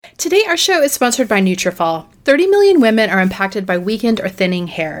Today, our show is sponsored by Nutrafol. 30 million women are impacted by weakened or thinning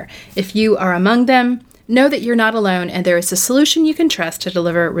hair. If you are among them, know that you're not alone and there is a solution you can trust to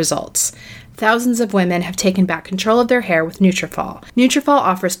deliver results. Thousands of women have taken back control of their hair with Nutrafol. Nutrafol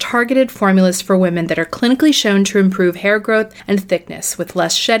offers targeted formulas for women that are clinically shown to improve hair growth and thickness with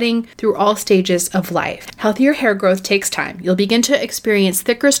less shedding through all stages of life. Healthier hair growth takes time. You'll begin to experience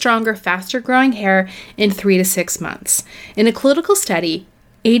thicker, stronger, faster growing hair in 3 to 6 months. In a clinical study,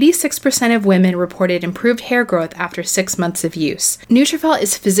 86% of women reported improved hair growth after 6 months of use. Nutrafol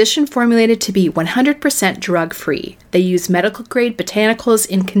is physician formulated to be 100% drug-free. They use medical-grade botanicals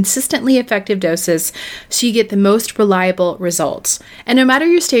in consistently effective doses, so you get the most reliable results. And no matter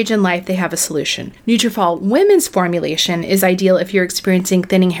your stage in life, they have a solution. Nutrafol Women's formulation is ideal if you're experiencing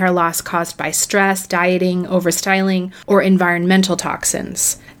thinning hair loss caused by stress, dieting, overstyling, or environmental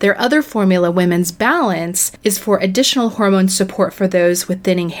toxins. Their other formula, Women's Balance, is for additional hormone support for those with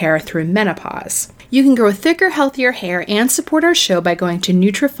thinning hair through menopause. You can grow thicker, healthier hair and support our show by going to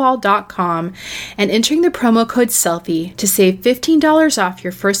Nutrafol.com and entering the promo code SELFIE to save $15 off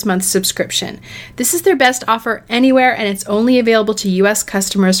your first month's subscription. This is their best offer anywhere, and it's only available to U.S.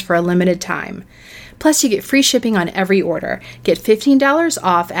 customers for a limited time. Plus, you get free shipping on every order. Get $15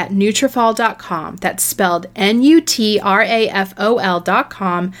 off at Nutrafol.com. That's spelled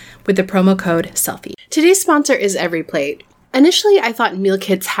Nutrafol.com with the promo code SELFIE. Today's sponsor is EveryPlate. Initially, I thought meal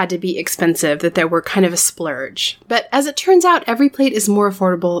kits had to be expensive, that they were kind of a splurge. But as it turns out, EveryPlate is more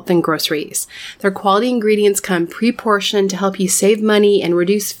affordable than groceries. Their quality ingredients come pre-portioned to help you save money and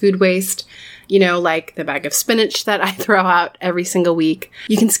reduce food waste. You know, like the bag of spinach that I throw out every single week.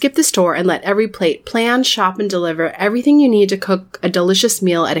 You can skip the store and let EveryPlate plan, shop, and deliver everything you need to cook a delicious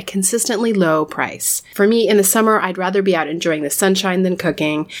meal at a consistently low price. For me, in the summer, I'd rather be out enjoying the sunshine than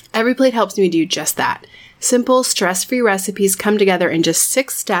cooking. EveryPlate helps me do just that. Simple, stress-free recipes come together in just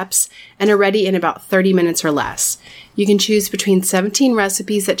 6 steps and are ready in about 30 minutes or less. You can choose between 17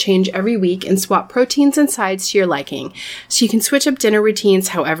 recipes that change every week and swap proteins and sides to your liking, so you can switch up dinner routines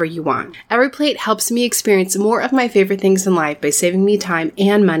however you want. EveryPlate helps me experience more of my favorite things in life by saving me time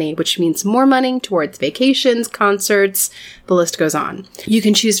and money, which means more money towards vacations, concerts, the list goes on. You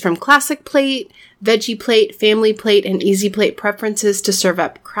can choose from classic plate, veggie plate, family plate, and easy plate preferences to serve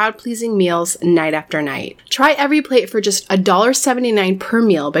up crowd-pleasing meals night after night. Try EveryPlate for just $1.79 per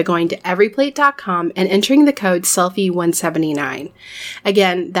meal by going to everyplate.com and entering the code SELFIE179.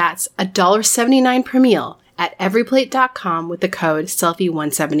 Again, that's $1.79 per meal at everyplate.com with the code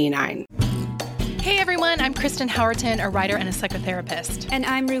SELFIE179. Hey everyone, I'm Kristen Howerton, a writer and a psychotherapist. And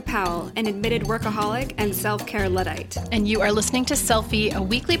I'm Rue Powell, an admitted workaholic and self-care Luddite. And you are listening to Selfie, a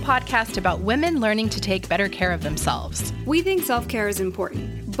weekly podcast about women learning to take better care of themselves. We think self-care is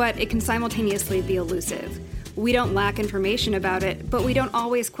important, but it can simultaneously be elusive. We don't lack information about it, but we don't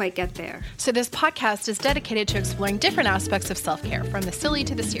always quite get there. So this podcast is dedicated to exploring different aspects of self-care, from the silly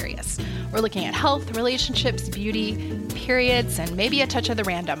to the serious. We're looking at health, relationships, beauty, periods, and maybe a touch of the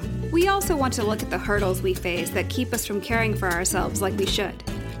random. We also want to look at the hurdles we face that keep us from caring for ourselves like we should.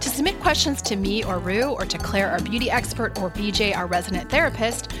 To submit questions to me or Rue, or to Claire, our beauty expert, or BJ, our resident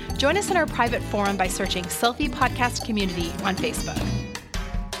therapist, join us in our private forum by searching Selfie Podcast Community on Facebook.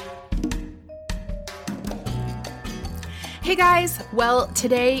 Hey guys, well,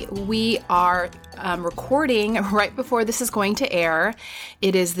 today we are recording right before this is going to air.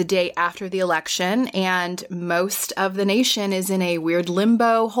 It is the day after the election, and most of the nation is in a weird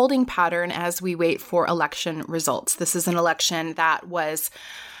limbo holding pattern as we wait for election results. This is an election that was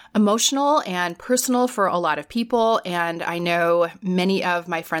emotional and personal for a lot of people, and I know many of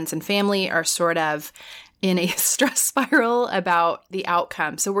my friends and family are sort of in a stress spiral about the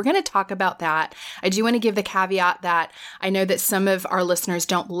outcome. So we're going to talk about that. I do want to give the caveat that I know that some of our listeners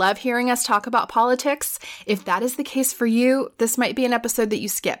don't love hearing us talk about politics. If that is the case for you, this might be an episode that you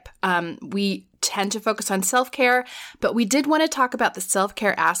skip. We tend to focus on self-care, but we did want to talk about the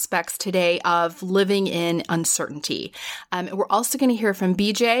self-care aspects today of living in uncertainty. We're also going to hear from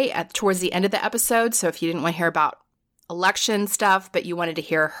BJ towards the end of the episode. So if you didn't want to hear about election stuff, but you wanted to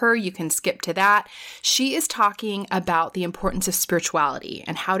hear her, you can skip to that. She is talking about the importance of spirituality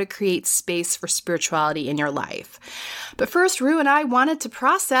and how to create space for spirituality in your life. But first, Rue and I wanted to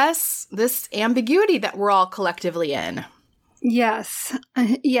process this ambiguity that we're all collectively in. Yes.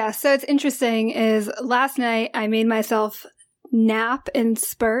 Yeah. So it's interesting is last night I made myself nap in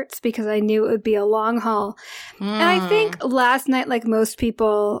spurts because I knew it would be a long haul. And I think last night, like most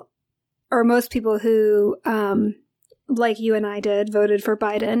people who, like you and I did, voted for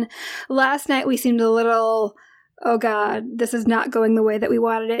Biden. Last night we seemed a little, oh God, this is not going the way that we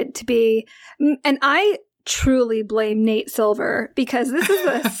wanted it to be. And I truly blame Nate Silver, because this is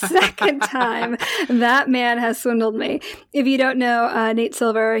the second time that man has swindled me. If you don't know, Nate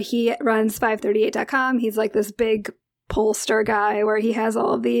Silver, he runs 538.com. He's like this big pollster guy where he has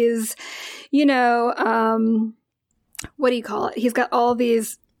all of these, what do you call it? He's got all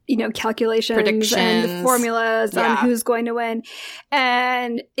these, calculations predictions and formulas on who's going to win.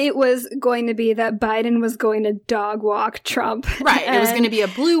 And it was going to be that Biden was going to dog walk Trump. Right. It was going to be a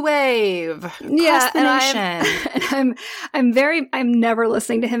blue wave. Yeah. The nation. I'm never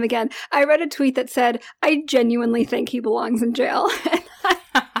listening to him again. I read a tweet that said, I genuinely think he belongs in jail.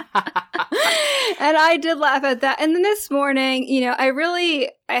 And I did laugh at that. And then this morning, I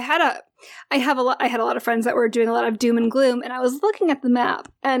had a lot of friends that were doing a lot of doom and gloom, and I was looking at the map,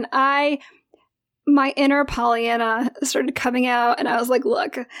 and my inner Pollyanna started coming out, and I was like,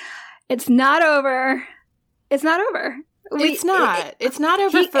 look, it's not over. It's not over. It's not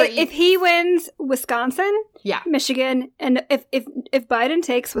over if he wins Wisconsin, Michigan, and if Biden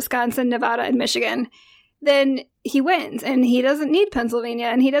takes Wisconsin, Nevada, and Michigan, then he wins, and he doesn't need Pennsylvania,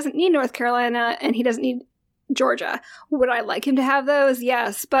 and he doesn't need North Carolina, and he doesn't need Georgia. Would I like him to have those?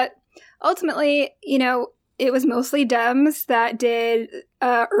 Yes, but ultimately, it was mostly Dems that did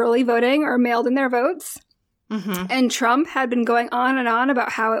early voting or mailed in their votes. Mm-hmm. And Trump had been going on and on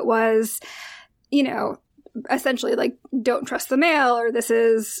about how it was, essentially like, don't trust the mail, or this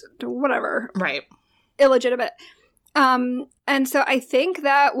is whatever. Right. Illegitimate. And so I think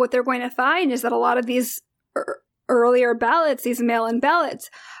that what they're going to find is that a lot of these earlier ballots, these mail-in ballots,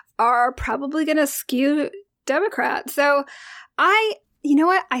 are probably going to skew Democrat. So you know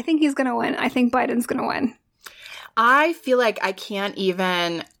what? I think he's going to win. I think Biden's going to win. I feel like I can't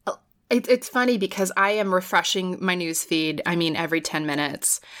even... It's funny because I am refreshing my news feed, every 10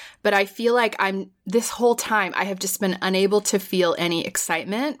 minutes. But I feel like this whole time, I have just been unable to feel any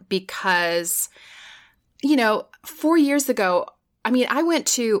excitement because, 4 years ago, I went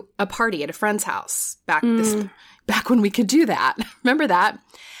to a party at a friend's house back when we could do that. Remember that?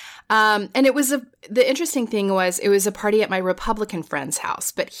 And it was the interesting thing was it was a party at my Republican friend's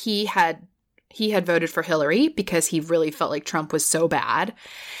house, but he had voted for Hillary because he really felt like Trump was so bad.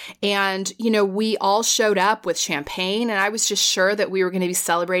 And, we all showed up with champagne, and I was just sure that we were going to be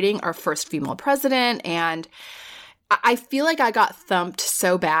celebrating our first female president. And I feel like I got thumped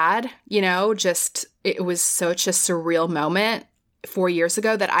so bad, it was such a surreal moment 4 years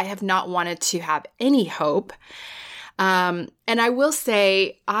ago that I have not wanted to have any hope. And I will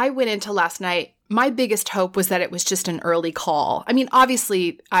say, I went into last night, my biggest hope was that it was just an early call.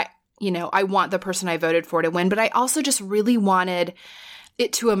 Obviously, I want the person I voted for to win, but I also just really wanted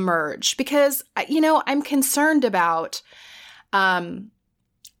it to emerge because, I'm concerned about, a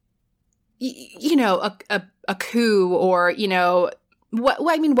coup or,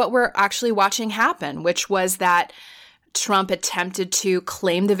 what we're actually watching happen, which was that Trump attempted to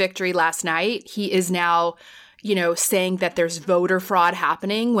claim the victory last night. He is now, saying that there's voter fraud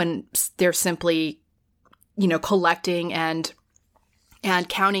happening when they're simply, collecting and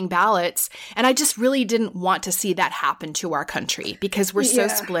counting ballots. And I just really didn't want to see that happen to our country because we're so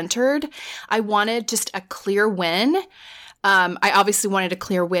splintered. I wanted just a clear win. I obviously wanted a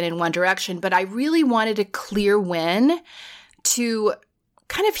clear win in one direction, but I really wanted a clear win to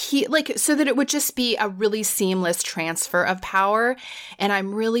kind of so that it would just be a really seamless transfer of power. And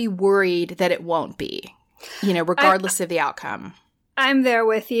I'm really worried that it won't be, regardless of the outcome. I'm there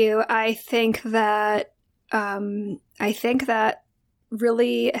with you. I think that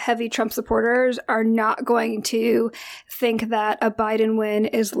really heavy Trump supporters are not going to think that a Biden win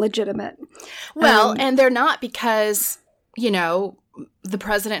is legitimate. Well, and they're not because, the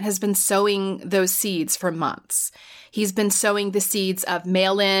president has been sowing those seeds for months. He's been sowing the seeds of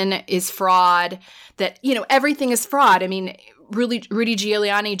mail-in is fraud, that, everything is fraud. Rudy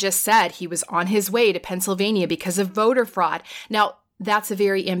Giuliani just said he was on his way to Pennsylvania because of voter fraud. Now, that's a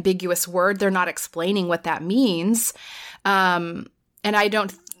very ambiguous word. They're not explaining what that means. And I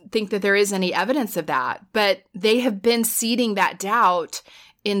don't think that there is any evidence of that. But they have been seeding that doubt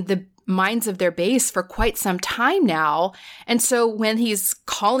in the minds of their base for quite some time now. And so when he's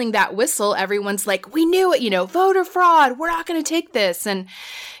calling that whistle, everyone's like, we knew it, voter fraud. We're not going to take this. And,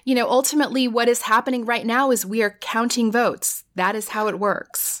 ultimately what is happening right now is we are counting votes. That is how it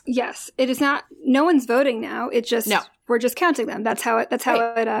works. Yes. It is not, no one's voting now. It's just, we're just counting them. That's how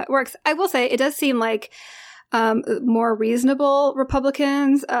it works. I will say it does seem like more reasonable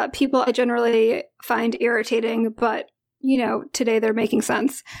Republicans, people I generally find irritating, but today they're making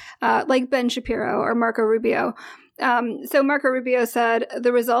sense, like Ben Shapiro or Marco Rubio. So Marco Rubio said,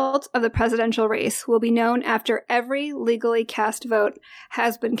 the result of the presidential race will be known after every legally cast vote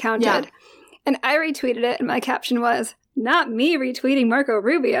has been counted. And I retweeted it, and my caption was, not me retweeting Marco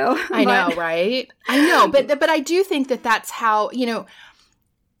Rubio. I know, right? I know. But I do think that that's how,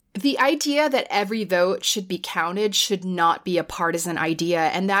 the idea that every vote should be counted should not be a partisan idea.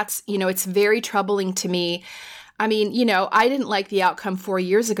 And that's, it's very troubling to me. I mean, I didn't like the outcome 4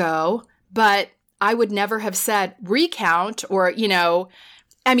 years ago, but I would never have said recount or,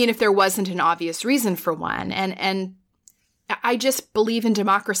 if there wasn't an obvious reason for one. And I just believe in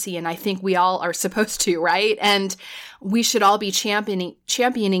democracy, and I think we all are supposed to, right? And we should all be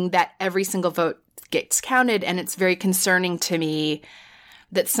championing that every single vote gets counted. And it's very concerning to me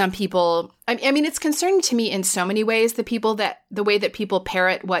that some people, it's concerning to me in so many ways, the way that people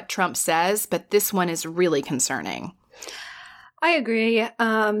parrot what Trump says, but this one is really concerning. I agree.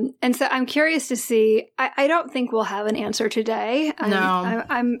 And so I'm curious to see, I don't think we'll have an answer today. No.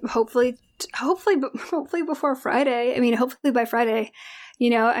 I'm hopefully before Friday. Hopefully by Friday,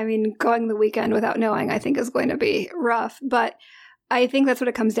 going the weekend without knowing, I think is going to be rough, but I think that's what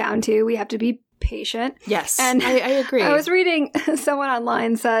it comes down to. We have to be patient. Yes. And I agree. I was reading, someone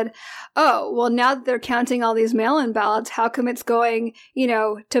online said, oh, well, now that they're counting all these mail-in ballots, how come it's going,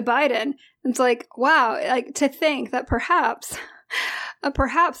 to Biden? It's like, wow, to think that perhaps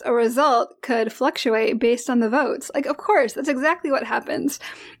a result could fluctuate based on the votes. Of course, that's exactly what happens.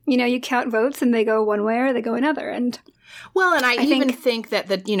 You count votes and they go one way or they go another. And I even think that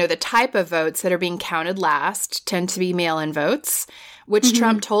the type of votes that are being counted last tend to be mail-in votes, which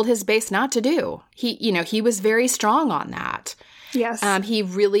Trump told his base not to do. He was very strong on that. Yes. He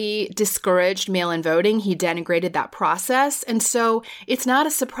really discouraged mail-in voting. He denigrated that process. And so it's not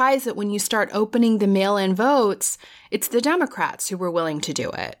a surprise that when you start opening the mail-in votes, it's the Democrats who were willing to do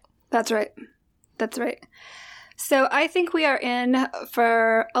it. That's right. That's right. So I think we are in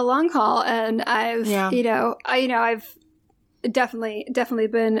for a long haul, and I've definitely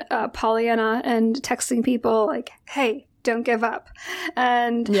been Pollyanna and texting people like, "Hey, don't give up."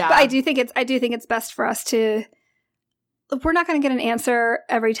 And but I do think it's best for us to. We're not going to get an answer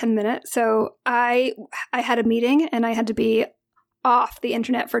every 10 minutes. So I had a meeting and I had to be off the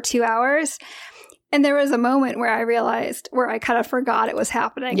internet for 2 hours. And there was a moment where I realized where I kind of forgot it was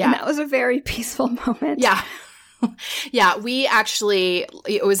happening. Yeah. And that was a very peaceful moment. Yeah. Yeah,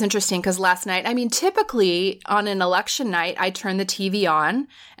 it was interesting because last night, typically on an election night, I turn the TV on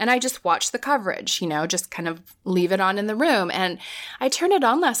and I just watch the coverage, just kind of leave it on in the room. And I turned it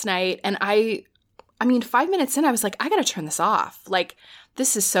on last night and 5 minutes in, I was like, I got to turn this off.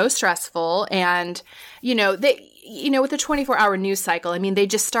 This is so stressful. And, with the 24-hour news cycle, they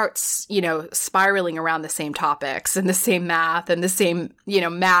just start, spiraling around the same topics and the same math and the same,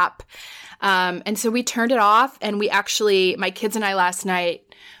 map. And so we turned it off, and my kids and I last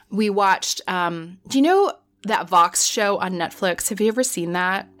night, we watched, do you know that Vox show on Netflix? Have you ever seen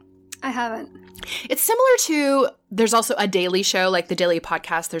that? I haven't. It's similar to, there's also a daily show, like the Daily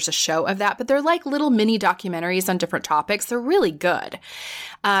Podcast, there's a show of that, but they're like little mini documentaries on different topics. They're really good.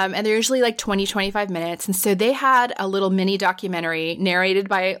 And they're usually like 20, 25 minutes. And so they had a little mini documentary narrated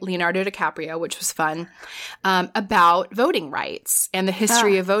by Leonardo DiCaprio, which was fun, about voting rights and the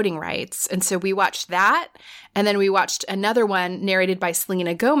history of voting rights. And so we watched that. And then we watched another one narrated by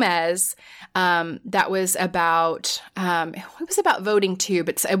Selena Gomez that was about voting too,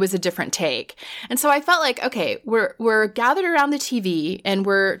 but it was a different take. And so I felt like, okay, we're gathered around the TV and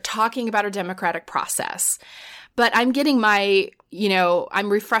we're talking about our democratic process. But I'm getting I'm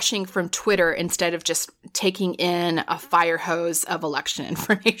refreshing from Twitter instead of just taking in a fire hose of election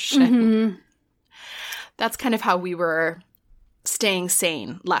information. Mm-hmm. That's kind of how we were staying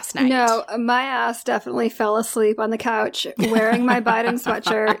sane last night. No, my ass definitely fell asleep on the couch wearing my Biden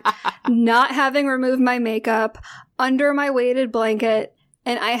sweatshirt, not having removed my makeup, under my weighted blanket,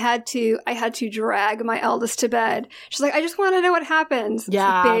 and I had to drag my eldest to bed. She's like, I just want to know what happens.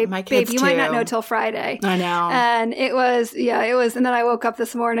 Yeah, babe, my kids you too. Might not know till Friday. I know. And it was, and then I woke up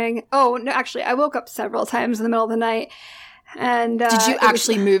this morning. Oh, no, actually, I woke up several times in the middle of the night. And did you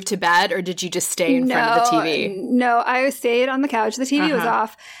actually move to bed, or did you just stay in front of the TV? No, I stayed on the couch. The TV was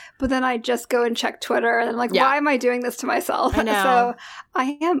off, but then I just go and check Twitter, and I'm like, why am I doing this to myself? I know. So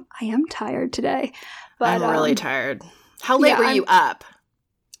I am tired today. But I'm really tired. How late were you up?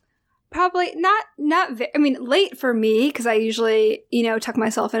 Probably not. Late for me because I usually tuck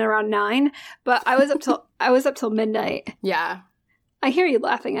myself in around 9. But I was up till midnight. Yeah. I hear you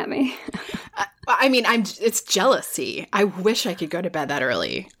laughing at me. It's jealousy. I wish I could go to bed that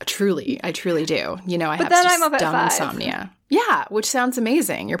early. I truly do. I have I'm up at dumb 5. insomnia. Yeah, which sounds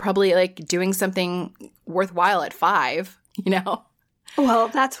amazing. You're probably like doing something worthwhile at 5, Well,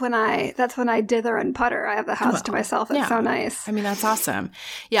 that's when I dither and putter. I have the house to myself. It's so nice. I mean, that's awesome.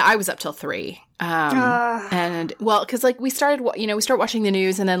 Yeah, I was up till 3. And well, because like we started watching the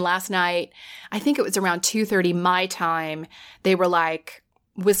news, and then last night, I think it was around 2:30 my time, they were like,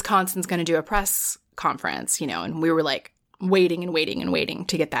 Wisconsin's going to do a press conference, and we were like waiting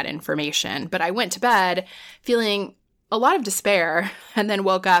to get that information. But I went to bed feeling a lot of despair, and then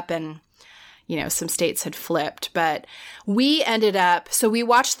woke up and some states had flipped. But we ended up, so we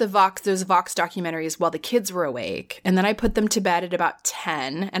watched those Vox documentaries while the kids were awake. And then I put them to bed at about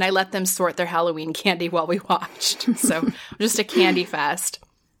 10, and I let them sort their Halloween candy while we watched. So just a candy fest.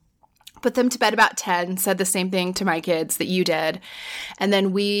 Put them to bed about 10, said the same thing to my kids that you did. And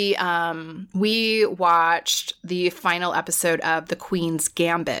then we watched the final episode of The Queen's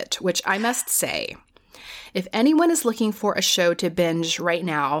Gambit, which I must say, if anyone is looking for a show to binge right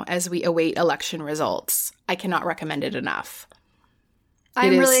now as we await election results, I cannot recommend it enough.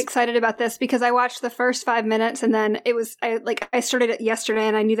 I'm really excited about this because I watched the first 5 minutes, and then I started it yesterday,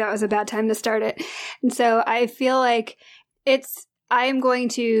 and I knew that was a bad time to start it. And so I feel like I am going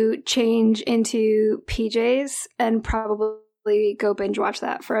to change into PJs and probably go binge watch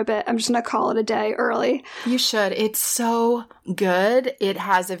that for a bit. I'm just going to call it a day early. You should. It's so good. It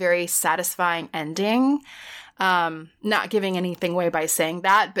has a very satisfying ending. Not giving anything away by saying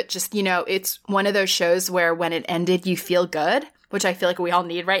that, but just, it's one of those shows where when it ended, you feel good, which I feel like we all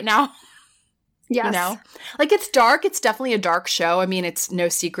need right now. Yes. Like it's dark. It's definitely a dark show. I mean, it's no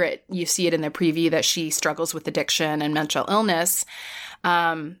secret. You see it in the preview that she struggles with addiction and mental illness.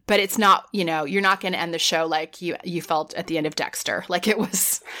 But it's not, you're not going to end the show like you felt at the end of Dexter. Like it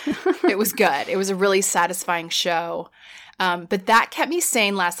was good. It was a really satisfying show. But that kept me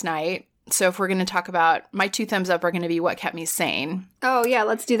sane last night. So if we're going to talk about my 2 thumbs up are going to be what kept me sane. Oh yeah,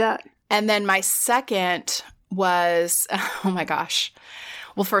 let's do that. And then my second was, oh my gosh.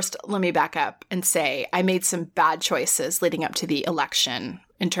 Well, first, let me back up and say I made some bad choices leading up to the election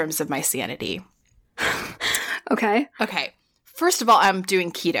in terms of my sanity. Okay. First of all, I'm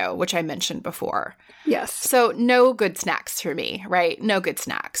doing keto, which I mentioned before. Yes. So no good snacks for me, right? No good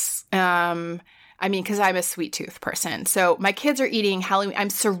snacks. Because I'm a sweet tooth person. So my kids are eating Halloween. I'm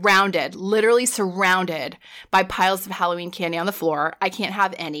literally surrounded by piles of Halloween candy on the floor. I can't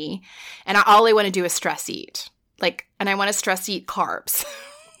have any. And all I want to do is stress eat. And I want to stress eat carbs.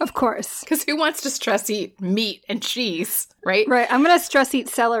 Of course. Because who wants to stress eat meat and cheese, right? Right. I'm going to stress eat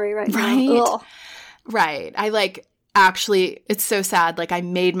celery right now. Ugh. Right. Actually, it's so sad. I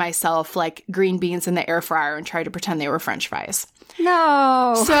made myself green beans in the air fryer and tried to pretend they were French fries.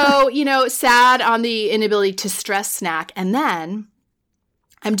 No. So, sad on the inability to stress snack. And then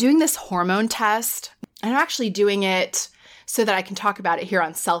I'm doing this hormone test. I'm actually doing it so that I can talk about it here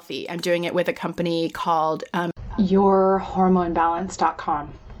on Selfie. I'm doing it with a company called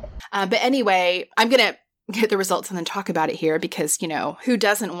yourhormonebalance.com. But anyway, I'm going to get the results and then talk about it here because, who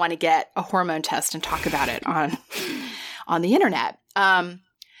doesn't want to get a hormone test and talk about it on the internet?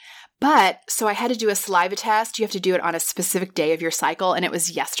 But so I had to do a saliva test. You have to do it on a specific day of your cycle. And it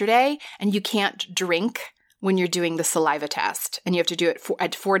was yesterday. And you can't drink when you're doing the saliva test. And you have to do it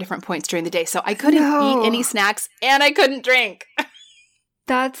at 4 different points during the day. So I couldn't eat any snacks and I couldn't drink.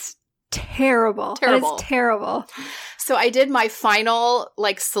 That's terrible. That is terrible. So I did my final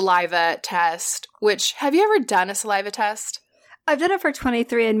saliva test, which have you ever done a saliva test? I've done it for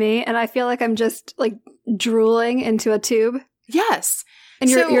 23andMe and I feel like I'm just drooling into a tube. Yes. And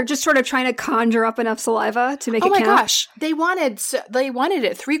you're just sort of trying to conjure up enough saliva to make it count? Oh my gosh. They wanted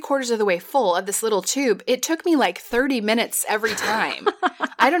it 3/4 of the way full of this little tube. It took me 30 minutes every time.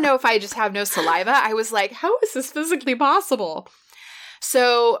 I don't know if I just have no saliva. I was like, how is this physically possible?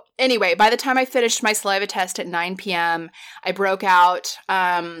 So anyway, by the time I finished my saliva test at 9 p.m., I broke out.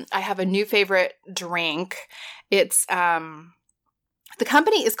 I have a new favorite drink. It's the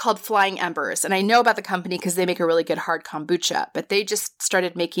company is called Flying Embers, and I know about the company because they make a really good hard kombucha, but they just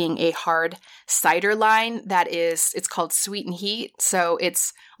started making a hard cider line it's called Sweet and Heat. So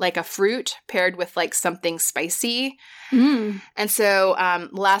it's like a fruit paired with something spicy. Mm. And so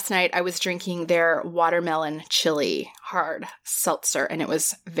last night I was drinking their watermelon chili hard seltzer, and it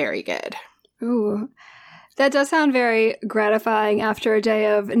was very good. Ooh. That does sound very gratifying after a day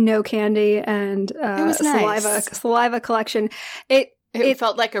of no candy and saliva collection. It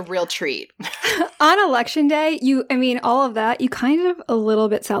felt like a real treat. On election day, all of that, you kind of a little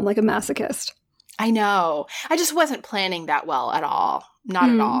bit sound like a masochist. I know. I just wasn't planning that well at all. Not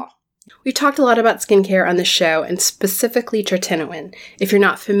at all. We've talked a lot about skincare on the show, and specifically tretinoin. If you're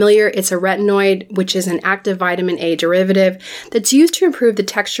not familiar, it's a retinoid, which is an active vitamin A derivative that's used to improve the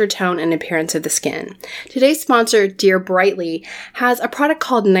texture, tone, and appearance of the skin. Today's sponsor, Dear Brightly, has a product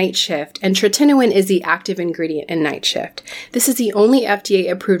called Night Shift, and tretinoin is the active ingredient in Night Shift. This is the only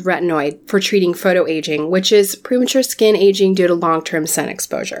FDA-approved retinoid for treating photoaging, which is premature skin aging due to long-term sun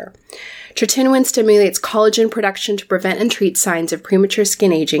exposure. Tretinoin stimulates collagen production to prevent and treat signs of premature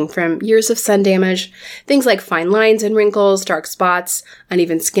skin aging from years of sun damage, things like fine lines and wrinkles, dark spots,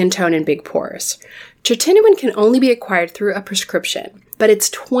 uneven skin tone, and big pores. Tretinoin can only be acquired through a prescription, but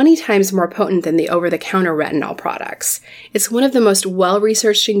it's 20 times more potent than the over-the-counter retinol products. It's one of the most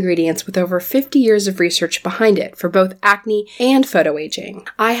well-researched ingredients with over 50 years of research behind it for both acne and photoaging.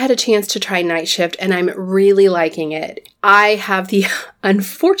 I had a chance to try Night Shift, and I'm really liking it. I have the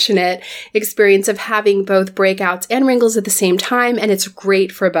unfortunate experience of having both breakouts and wrinkles at the same time, and it's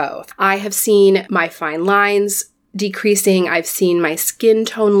great for both. I have seen my fine lines decreasing, I've seen my skin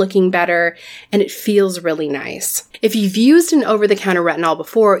tone looking better, and it feels really nice. If you've used an over-the-counter retinol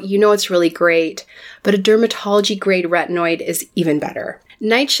before, you know it's really great, but a dermatology-grade retinoid is even better.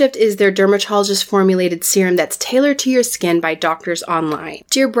 Night Shift is their dermatologist-formulated serum that's tailored to your skin by doctors online.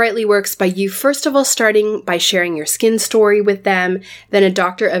 Dear Brightly works by you first of all starting by sharing your skin story with them, then a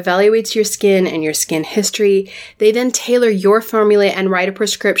doctor evaluates your skin and your skin history. They then tailor your formula and write a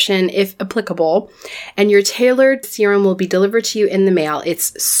prescription if applicable, and your tailored serum will be delivered to you in the mail.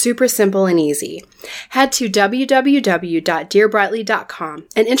 It's super simple and easy. Head to www.dearbrightly.com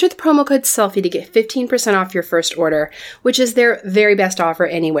and enter the promo code SELFIE to get 15% off your first order, which is their very best offer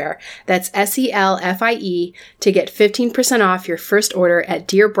anywhere. That's SELFIE to get 15% off your first order at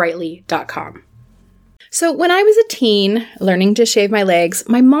dearbrightly.com. So when I was a teen learning to shave my legs,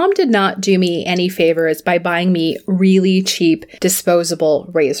 my mom did not do me any favors by buying me really cheap disposable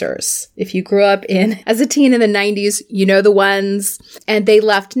razors. If you grew up as a teen in the 90s, you know the ones, and they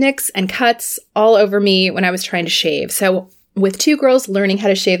left nicks and cuts all over me when I was trying to shave. So with two girls learning how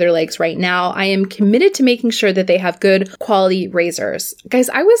to shave their legs right now, I am committed to making sure that they have good quality razors. Guys,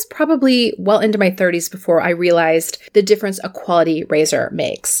 I was probably well into my 30s before I realized the difference a quality razor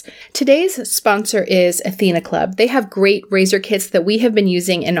makes. Today's sponsor is Athena Club. They have great razor kits that we have been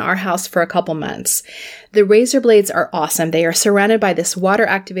using in our house for a couple months. The razor blades are awesome. They are surrounded by this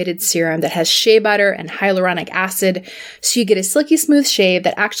water-activated serum that has shea butter and hyaluronic acid, so you get a silky smooth shave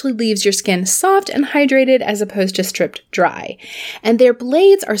that actually leaves your skin soft and hydrated as opposed to stripped dry. And their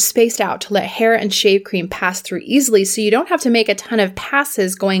blades are spaced out to let hair and shave cream pass through easily, so you don't have to make a ton of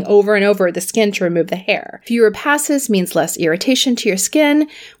passes going over and over the skin to remove the hair. Fewer passes means less irritation to your skin,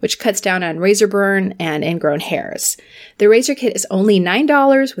 which cuts down on razor burn and ingrown hairs. The razor kit is only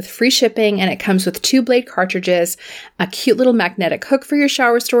 $9 with free shipping, and it comes with 2 blade cartridges, a cute little magnetic hook for your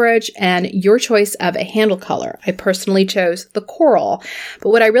shower storage, and your choice of a handle color. I personally chose the coral,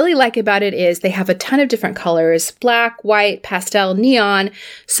 but what I really like about it is they have a ton of different colors: black, white, pastel, neon.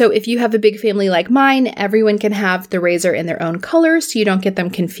 So if you have a big family like mine, everyone can have the razor in their own color so you don't get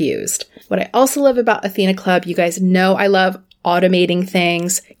them confused. What I also love about Athena Club, you guys know I love automating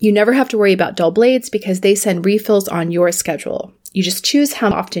things. You never have to worry about dull blades because they send refills on your schedule. You just choose how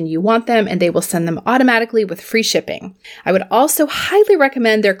often you want them, and they will send them automatically with free shipping. I would also highly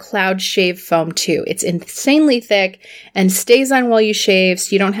recommend their Cloud Shave Foam too. It's insanely thick and stays on while you shave,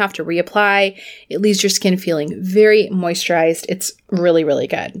 so you don't have to reapply. It leaves your skin feeling very moisturized. It's really, really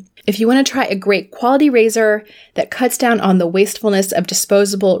good. If you want to try a great quality razor that cuts down on the wastefulness of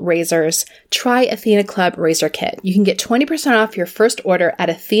disposable razors, try Athena Club Razor Kit. You can get 20% off your first order at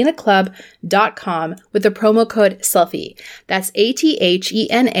athenaclub.com with the promo code SELFIE. That's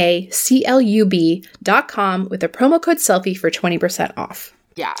ATHENACLUB.com with the promo code SELFIE for 20% off.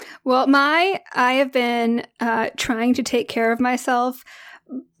 Yeah. Well, I have been trying to take care of myself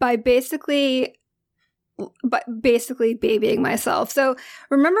by basically babying myself. So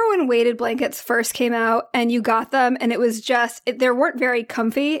remember when weighted blankets first came out and you got them and it was just, they weren't very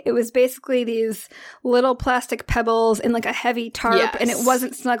comfy. It was basically these little plastic pebbles in like a heavy tarp, and it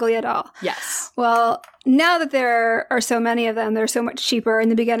wasn't snuggly at all. Yes. Well, now that there are so many of them, they're so much cheaper. In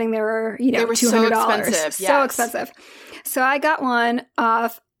the beginning, they were, $200. So expensive. So expensive. So I got one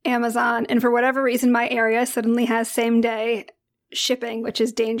off Amazon, and for whatever reason, my area suddenly has same day shipping, which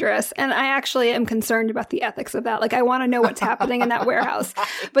is dangerous. And I actually am concerned about the ethics of that. Like, I want to know what's happening in that warehouse.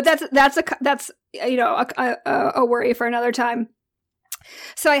 But that's a worry for another time.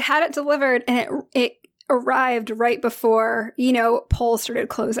 So I had it delivered, and it arrived right before, polls started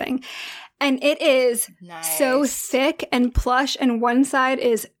closing. And it is so thick and plush, and one side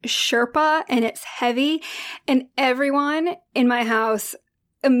is Sherpa, and it's heavy. And everyone in my house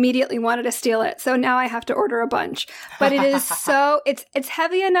immediately wanted to steal it. So now I have to order a bunch. But it is it's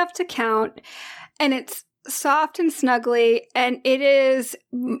heavy enough to count, and it's soft and snuggly, and it is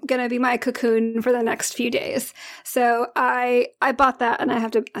going to be my cocoon for the next few days. So I bought that, and I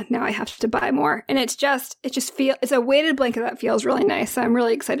have to buy more. And it's a weighted blanket that feels really nice. So I'm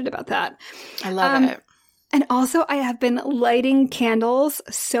really excited about that. I love it. And also I have been lighting candles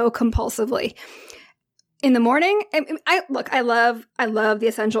so compulsively. In the morning, I love the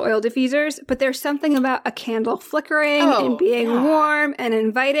essential oil diffusers, but there's something about a candle flickering and being warm and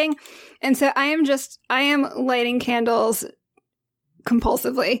inviting. And so I am lighting candles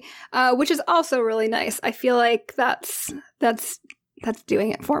compulsively, which is also really nice. I feel like that's doing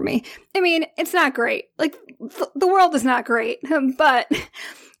it for me. I mean, it's not great. Like the world is not great, but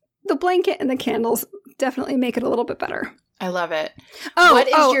the blanket and the candles definitely make it a little bit better. I love it. What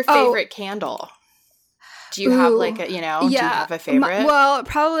is your favorite candle? Do you have do you have a favorite?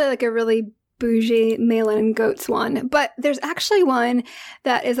 Probably like a really bougie Malin Goats one. But there's actually one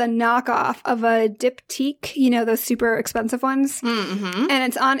that is a knockoff of a Diptyque, those super expensive ones. Mm-hmm. And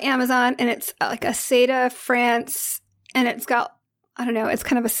it's on Amazon, and it's like a Seda France, and it's got, I don't know, it's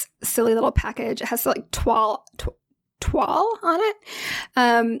kind of a silly little package. It has like Toile on it.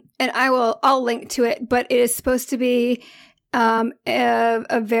 And I'll link to it, but it is supposed to be a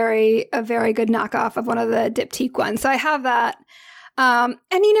very good knockoff of one of the Diptyque ones. So I have that. And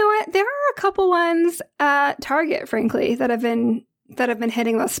you know what? There are a couple ones at Target, frankly, that have been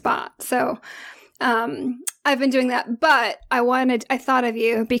hitting the spot. So I've been doing that. But I thought of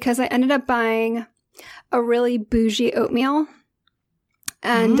you because I ended up buying a really bougie oatmeal.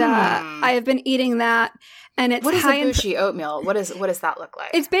 And I have been eating that. And it's what is a bougie oatmeal? What does that look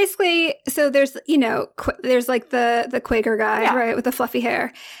like? It's basically, so there's there's like the Quaker guy, right, with the fluffy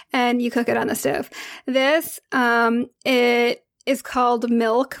hair, and you cook it on the stove. This it is called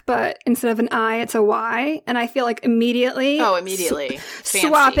milk, but instead of an I, it's a Y, and I feel like immediately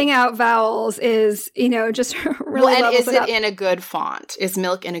swapping out vowels is just really. Well, and is it in a good font? Is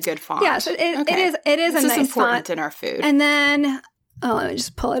milk in a good font? Yes, it is. It is a nice important font in our food. And then let me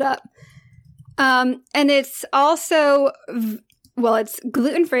just pull it up. And it's also, it's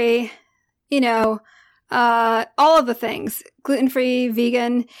gluten-free, all of the things, gluten-free,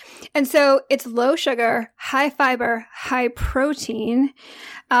 vegan. And so it's low sugar, high fiber, high protein.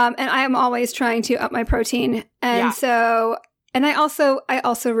 And I am always trying to up my protein. And so, and I also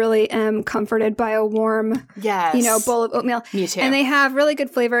really am comforted by a warm, bowl of oatmeal. Me too. And they have really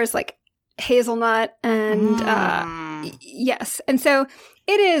good flavors like hazelnut and, yes. And so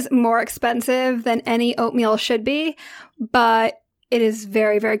it is more expensive than any oatmeal should be, but it is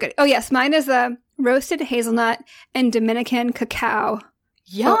very, very good. Oh, yes. Mine is a roasted hazelnut and Dominican cacao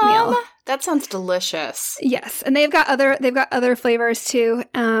oatmeal. That sounds delicious. Yes. And they've got other flavors too.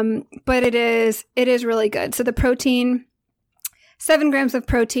 But it is really good. So the protein, 7 grams of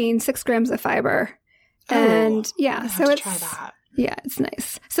protein, 6 grams of fiber. And so it's, try that. Yeah, it's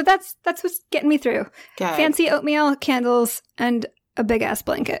nice. So that's what's getting me through. Good. Fancy oatmeal, candles, and a big-ass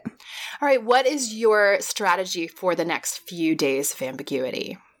blanket. All right. What is your strategy for the next few days of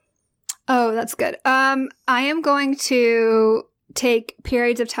ambiguity? Oh, that's good. I am going to take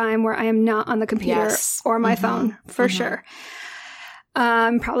periods of time where I am not on the computer or my phone, for sure.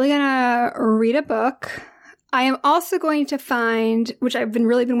 I'm probably going to read a book. I am also going to find, which I've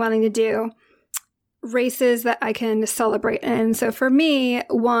really been wanting to do, races that I can celebrate in. So for me,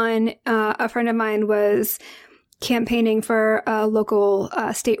 a friend of mine was campaigning for a local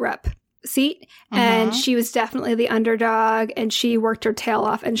state rep seat, and she was definitely the underdog, and she worked her tail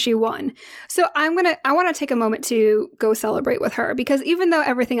off and she won. So I want to take a moment to go celebrate with her, because even though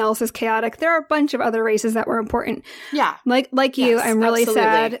everything else is chaotic, there are a bunch of other races that were important. Yeah. Like you, I'm really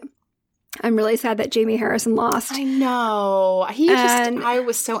sad. I'm really sad that Jamie Harrison lost. I know. I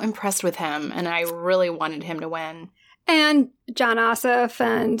was so impressed with him, and I really wanted him to win. And John Ossoff,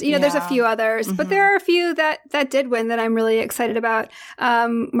 and there's a few others, but there are a few that did win that I'm really excited about.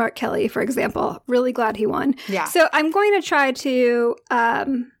 Mark Kelly, for example, really glad he won. Yeah. So I'm going to try to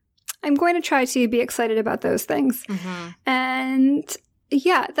be excited about those things, and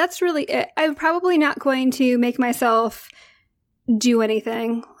that's really it. I'm probably not going to make myself do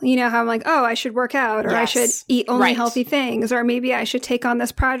anything. You know how I'm like, oh, I should work out, or I should eat only healthy things, or maybe I should take on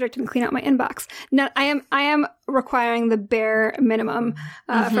this project and clean out my inbox. No, I am requiring the bare minimum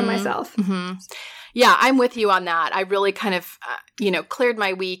from myself. Yeah, I'm with you on that. I really kind of, cleared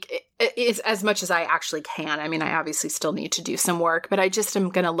my week as much as I actually can. I mean, I obviously still need to do some work, but I just am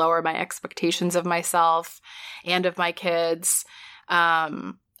going to lower my expectations of myself and of my kids.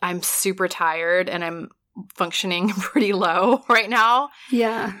 I'm super tired, and functioning pretty low right now.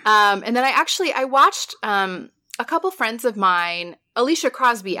 Yeah. And then I watched a couple friends of mine, Alicia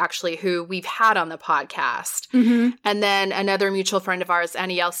Crosby, actually, who we've had on the podcast, and then another mutual friend of ours,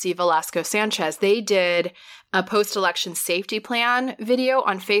 Anielsi Velasco Sanchez. They did a post-election safety plan video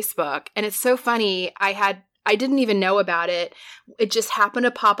on Facebook. And it's so funny. I didn't even know about it. It just happened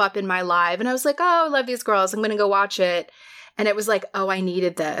to pop up in my live. And I was like, oh, I love these girls. I'm going to go watch it. And it was like, oh, I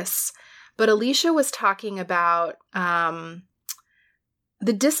needed this. But Alicia was talking about the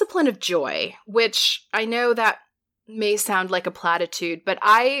discipline of joy, which I know that may sound like a platitude, but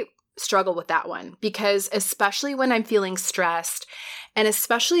I struggle with that one because especially when I'm feeling stressed and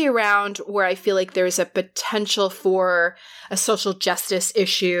especially around where I feel like there's a potential for a social justice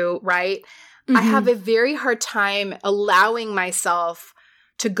issue, right? I have a very hard time allowing myself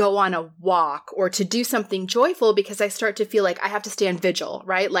to go on a walk or to do something joyful because I start to feel like I have to stay on vigil,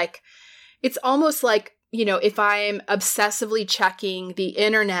 right? Like it's almost like, you know, if I'm obsessively checking the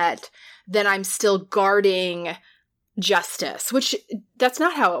internet, then I'm still guarding justice, which that's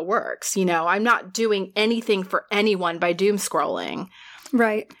not how it works. You know, I'm not doing anything for anyone by doom scrolling.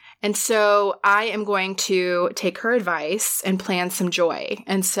 Right. And so I am going to take her advice and plan some joy.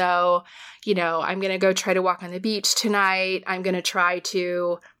 And so, you know, I'm going to go try to walk on the beach tonight. I'm going to try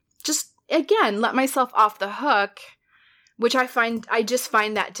to just, again, let myself off the hook, which I just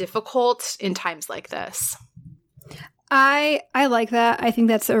find that difficult in times like this. I like that. I think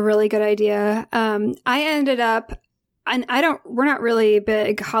that's a really good idea. I ended up, and we're not really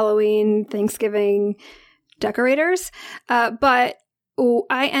big Halloween, Thanksgiving decorators, but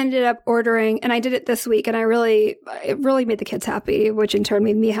I ended up ordering, and I did it this week, and it really made the kids happy, which in turn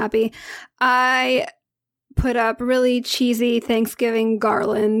made me happy. I put up really cheesy Thanksgiving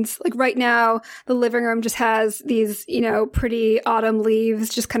garlands. Like right now, the living room just has these, you know, pretty autumn leaves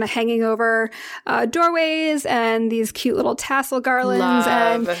just kind of hanging over doorways and these cute little tassel garlands.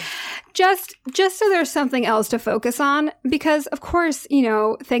 Love. And just so there's something else to focus on, because of course, you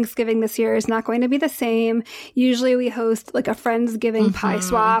know, Thanksgiving this year is not going to be the same. Usually we host like a Friendsgiving pie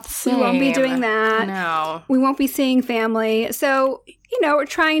swap. Same. We won't be doing that. No. We won't be seeing family. So, you know, we're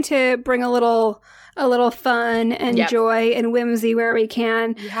trying to bring a little fun and joy and whimsy where we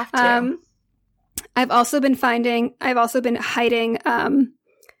can. You have to. I've also been hiding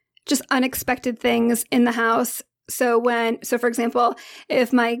just unexpected things in the house. So for example,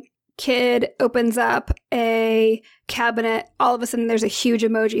 if my kid opens up a cabinet, all of a sudden there's a huge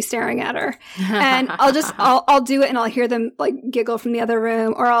emoji staring at her. And I'll do it and I'll hear them like giggle from the other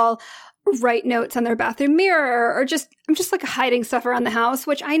room, or I'll write notes on their bathroom mirror, or I'm just like hiding stuff around the house,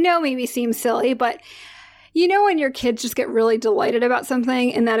 which I know maybe seems silly, but you know when your kids just get really delighted about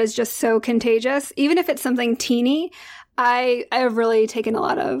something and that is just so contagious, even if it's something teeny. I have really taken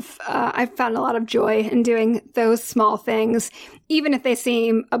I've found a lot of joy in doing those small things, even if they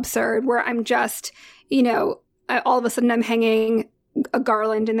seem absurd, where I'm just, you know, all of a sudden I'm hanging a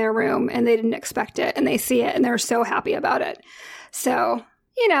garland in their room and they didn't expect it and they see it and they're so happy about it. So,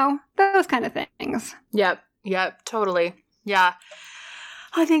 you know, those kind of things. Yep, totally. Yeah.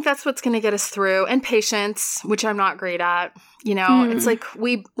 I think that's what's going to get us through. And patience, which I'm not great at. You know, it's like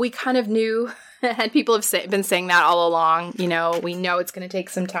we kind of knew, and people have been saying that all along. You know, we know it's going to take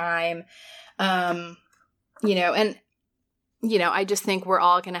some time. You know, and, you know, I just think we're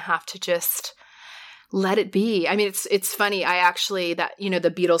all going to have to just let it be. I mean, it's funny. I actually, that, you know,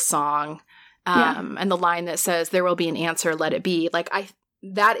 the Beatles song and the line that says, "There will be an answer, let it be." Like,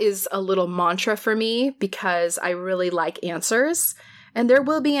 that is a little mantra for me because I really like answers. And there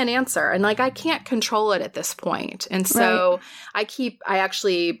will be an answer. And like, I can't control it at this point. And so I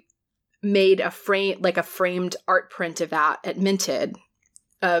actually made a framed art print of that at Minted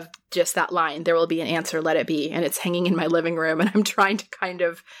of just that line, "There will be an answer, let it be." And it's hanging in my living room. And I'm trying to kind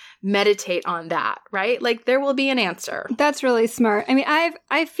of meditate on that, right? Like, there will be an answer. That's really smart. I mean,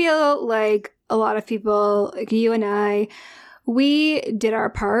 I feel like a lot of people, like you and I, we did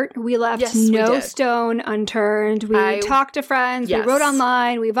our part. We left no stone unturned. We talked to friends. We wrote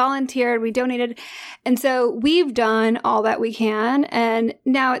online. We volunteered. We donated. And so we've done all that we can. And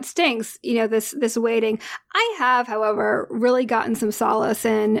now it stinks, you know, this waiting. I have, however, really gotten some solace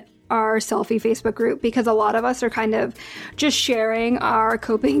in our selfie Facebook group because a lot of us are kind of just sharing our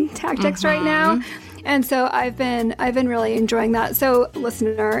coping tactics right now. And so I've been really enjoying that. So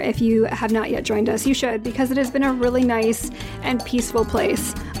listener, if you have not yet joined us, you should, because it has been a really nice and peaceful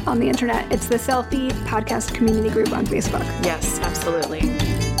place on the internet. It's the Selfie Podcast Community Group on Facebook. Yes, absolutely.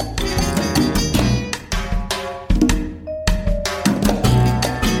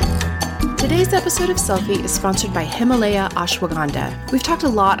 Today's episode of Selfie is sponsored by Himalaya Ashwagandha. We've talked a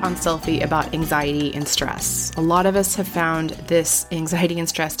lot on Selfie about anxiety and stress. A lot of us have found this anxiety and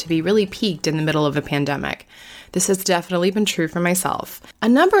stress to be really peaked in the middle of a pandemic. This has definitely been true for myself. A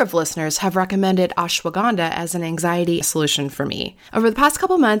number of listeners have recommended ashwagandha as an anxiety solution for me. Over the past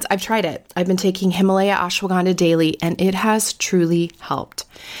couple months, I've tried it. I've been taking Himalaya Ashwagandha daily, and it has truly helped.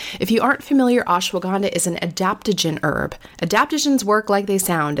 If you aren't familiar, ashwagandha is an adaptogen herb. Adaptogens work like they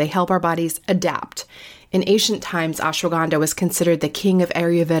sound. They help our bodies adapt. In ancient times, ashwagandha was considered the king of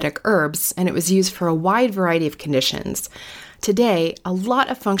Ayurvedic herbs, and it was used for a wide variety of conditions. Today, a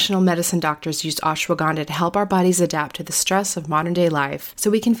lot of functional medicine doctors use ashwagandha to help our bodies adapt to the stress of modern-day life so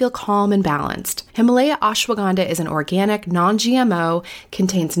we can feel calm and balanced. Himalaya Ashwagandha is an organic, non-GMO,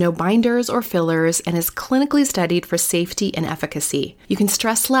 contains no binders or fillers, and is clinically studied for safety and efficacy. You can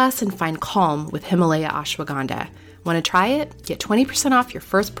stress less and find calm with Himalaya Ashwagandha. Want to try it? Get 20% off your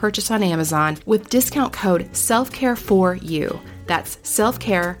first purchase on Amazon with discount code SELFCARE4U. That's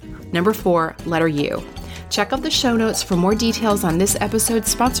self-care, number 4, letter U. Check out the show notes for more details on this episode's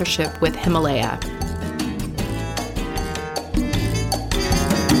sponsorship with Himalaya.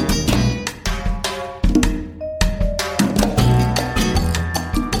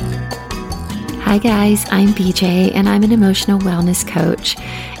 Hi guys, I'm BJ and I'm an emotional wellness coach.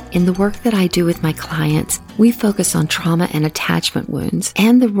 In the work that I do with my clients, we focus on trauma and attachment wounds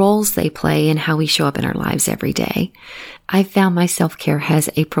and the roles they play in how we show up in our lives every day. I've found my self-care has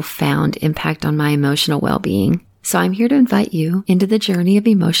a profound impact on my emotional well-being, so I'm here to invite you into the journey of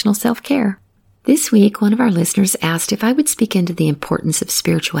emotional self-care. This week, one of our listeners asked if I would speak into the importance of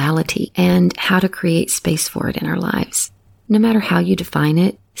spirituality and how to create space for it in our lives. No matter how you define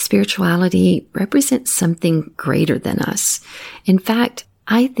it, spirituality represents something greater than us. In fact,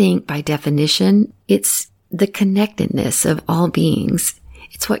 I think by definition, it's the connectedness of all beings.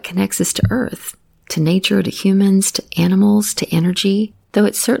 It's what connects us to Earth, to nature, to humans, to animals, to energy. Though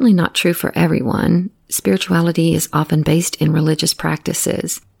it's certainly not true for everyone, spirituality is often based in religious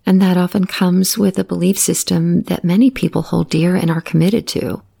practices, and that often comes with a belief system that many people hold dear and are committed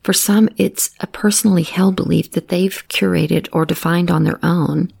to. For some, it's a personally held belief that they've curated or defined on their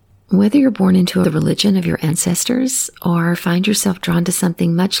own. Whether you're born into a religion of your ancestors or find yourself drawn to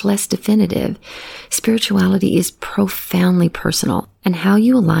something much less definitive, spirituality is profoundly personal, and how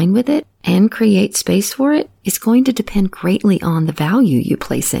you align with it and create space for it is going to depend greatly on the value you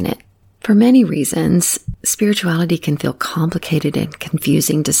place in it. For many reasons, spirituality can feel complicated and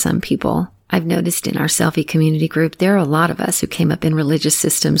confusing to some people. I've noticed in our Selfie community group, there are a lot of us who came up in religious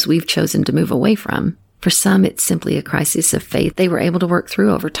systems we've chosen to move away from. For some, it's simply a crisis of faith they were able to work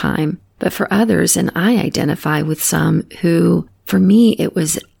through over time. But for others, and I identify with some who, for me, it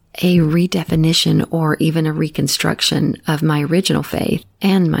was a redefinition or even a reconstruction of my original faith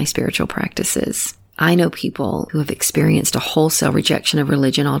and my spiritual practices. I know people who have experienced a wholesale rejection of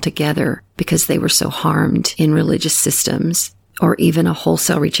religion altogether because they were so harmed in religious systems, or even a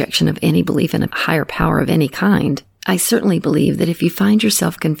wholesale rejection of any belief in a higher power of any kind. I certainly believe that if you find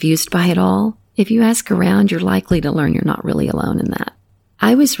yourself confused by it all, if you ask around, you're likely to learn you're not really alone in that.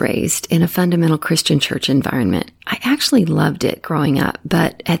 I was raised in a fundamental Christian church environment. I actually loved it growing up,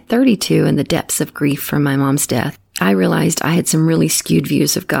 but at 32, in the depths of grief from my mom's death, I realized I had some really skewed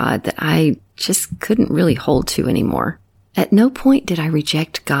views of God that I just couldn't really hold to anymore. At no point did I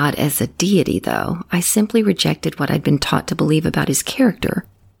reject God as a deity, though. I simply rejected what I'd been taught to believe about his character,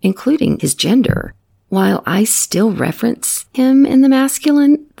 including his gender. While I still reference him in the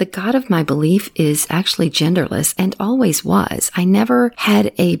masculine, the God of my belief is actually genderless and always was. I never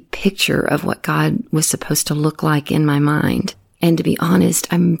had a picture of what God was supposed to look like in my mind. And to be honest,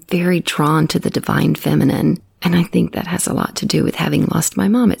 I'm very drawn to the divine feminine. And I think that has a lot to do with having lost my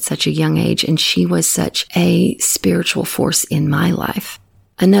mom at such a young age, and she was such a spiritual force in my life.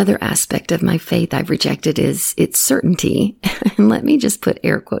 Another aspect of my faith I've rejected is its certainty. And let me just put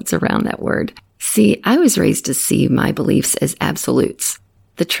air quotes around that word. See, I was raised to see my beliefs as absolutes.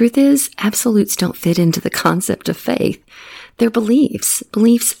 The truth is, absolutes don't fit into the concept of faith. They're beliefs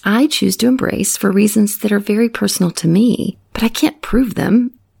I choose to embrace for reasons that are very personal to me, but I can't prove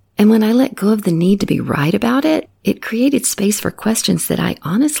them. And when I let go of the need to be right about it, it created space for questions that I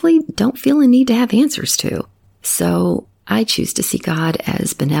honestly don't feel a need to have answers to. So I choose to see God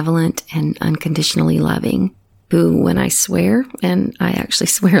as benevolent and unconditionally loving, who, when I swear, and I actually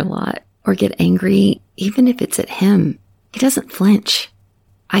swear a lot, or get angry, even if it's at him, he doesn't flinch.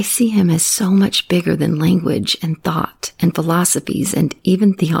 I see him as so much bigger than language and thought and philosophies and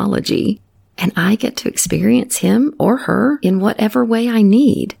even theology. And I get to experience him or her in whatever way I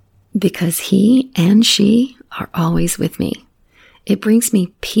need, because he and she are always with me. It brings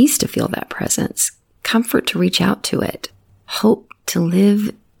me peace to feel that presence, comfort to reach out to it, hope to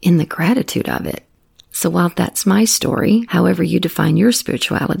live in the gratitude of it. So while that's my story, however you define your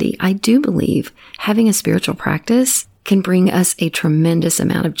spirituality, I do believe having a spiritual practice can bring us a tremendous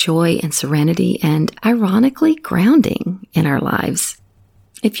amount of joy and serenity and, ironically, grounding in our lives.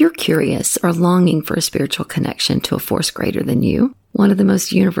 If you're curious or longing for a spiritual connection to a force greater than you, one of the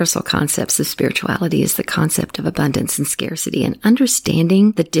most universal concepts of spirituality is the concept of abundance and scarcity, and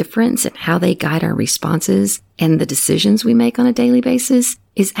understanding the difference in how they guide our responses and the decisions we make on a daily basis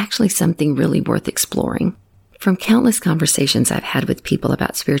is actually something really worth exploring. From countless conversations I've had with people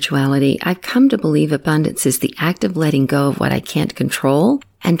about spirituality, I've come to believe abundance is the act of letting go of what I can't control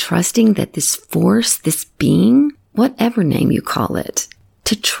and trusting that this force, this being, whatever name you call it,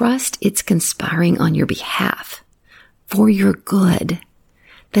 to trust it's conspiring on your behalf, for your good,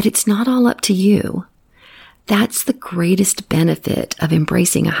 that it's not all up to you. That's the greatest benefit of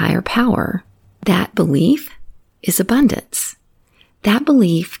embracing a higher power. That belief is abundance. That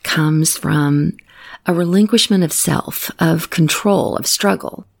belief comes from a relinquishment of self, of control, of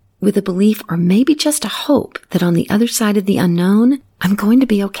struggle, with a belief or maybe just a hope that on the other side of the unknown, I'm going to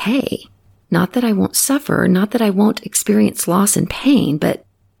be okay. Not that I won't suffer, not that I won't experience loss and pain, but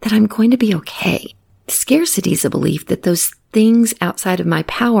that I'm going to be okay. Scarcity is a belief that those things outside of my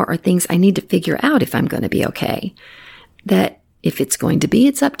power are things I need to figure out if I'm going to be okay. That if it's going to be,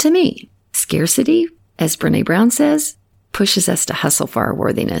 it's up to me. Scarcity, as Brené Brown says, pushes us to hustle for our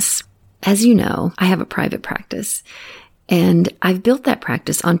worthiness. As you know, I have a private practice, and I've built that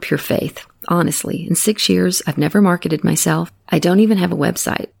practice on pure faith. Honestly, in 6 years, I've never marketed myself. I don't even have a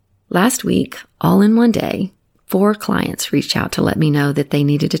website. Last week, all in one day, 4 clients reached out to let me know that they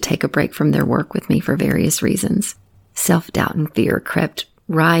needed to take a break from their work with me for various reasons. Self-doubt and fear crept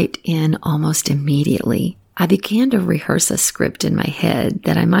right in almost immediately. I began to rehearse a script in my head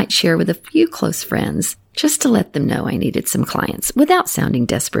that I might share with a few close friends, just to let them know I needed some clients, without sounding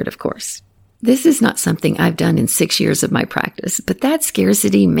desperate, of course. This is not something I've done in 6 years of my practice, but that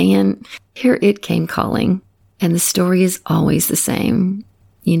scarcity, man, here it came calling. And the story is always the same.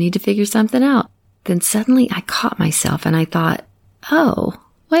 You need to figure something out. Then suddenly I caught myself and I thought, oh,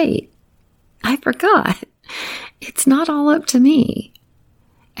 wait, I forgot. It's not all up to me.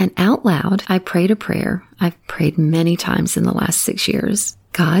 And out loud, I prayed a prayer I've prayed many times in the last 6 years.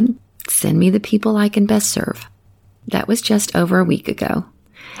 God, send me the people I can best serve. That was just over a week ago.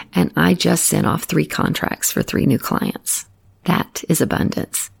 And I just sent off 3 contracts for 3 new clients. That is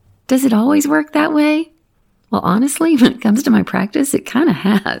abundance. Does it always work that way? Well, honestly, when it comes to my practice, it kind of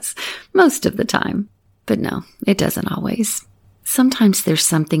has, most of the time. But no, it doesn't always. Sometimes there's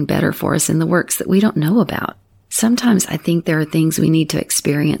something better for us in the works that we don't know about. Sometimes I think there are things we need to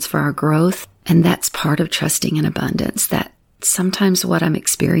experience for our growth, and that's part of trusting in abundance, that sometimes what I'm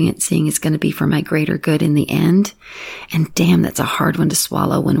experiencing is going to be for my greater good in the end, and damn, that's a hard one to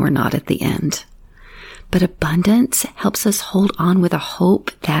swallow when we're not at the end. But abundance helps us hold on with a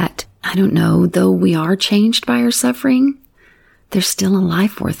hope that, I don't know, though we are changed by our suffering, there's still a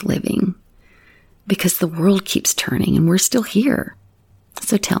life worth living, because the world keeps turning and we're still here.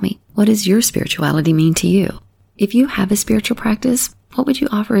 So tell me, what does your spirituality mean to you? If you have a spiritual practice, what would you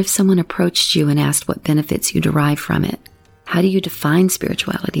offer if someone approached you and asked what benefits you derive from it? How do you define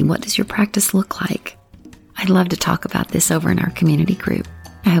spirituality? What does your practice look like? I'd love to talk about this over in our community group.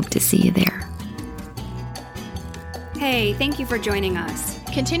 I hope to see you there. Hey, thank you for joining us.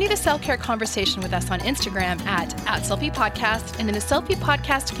 Continue the self-care conversation with us on Instagram at Selfie Podcast and in the Selfie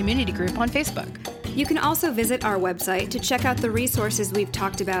Podcast community group on Facebook. You can also visit our website to check out the resources we've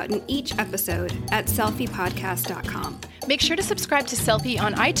talked about in each episode at selfiepodcast.com. Make sure to subscribe to Selfie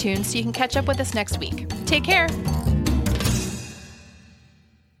on iTunes so you can catch up with us next week. Take care.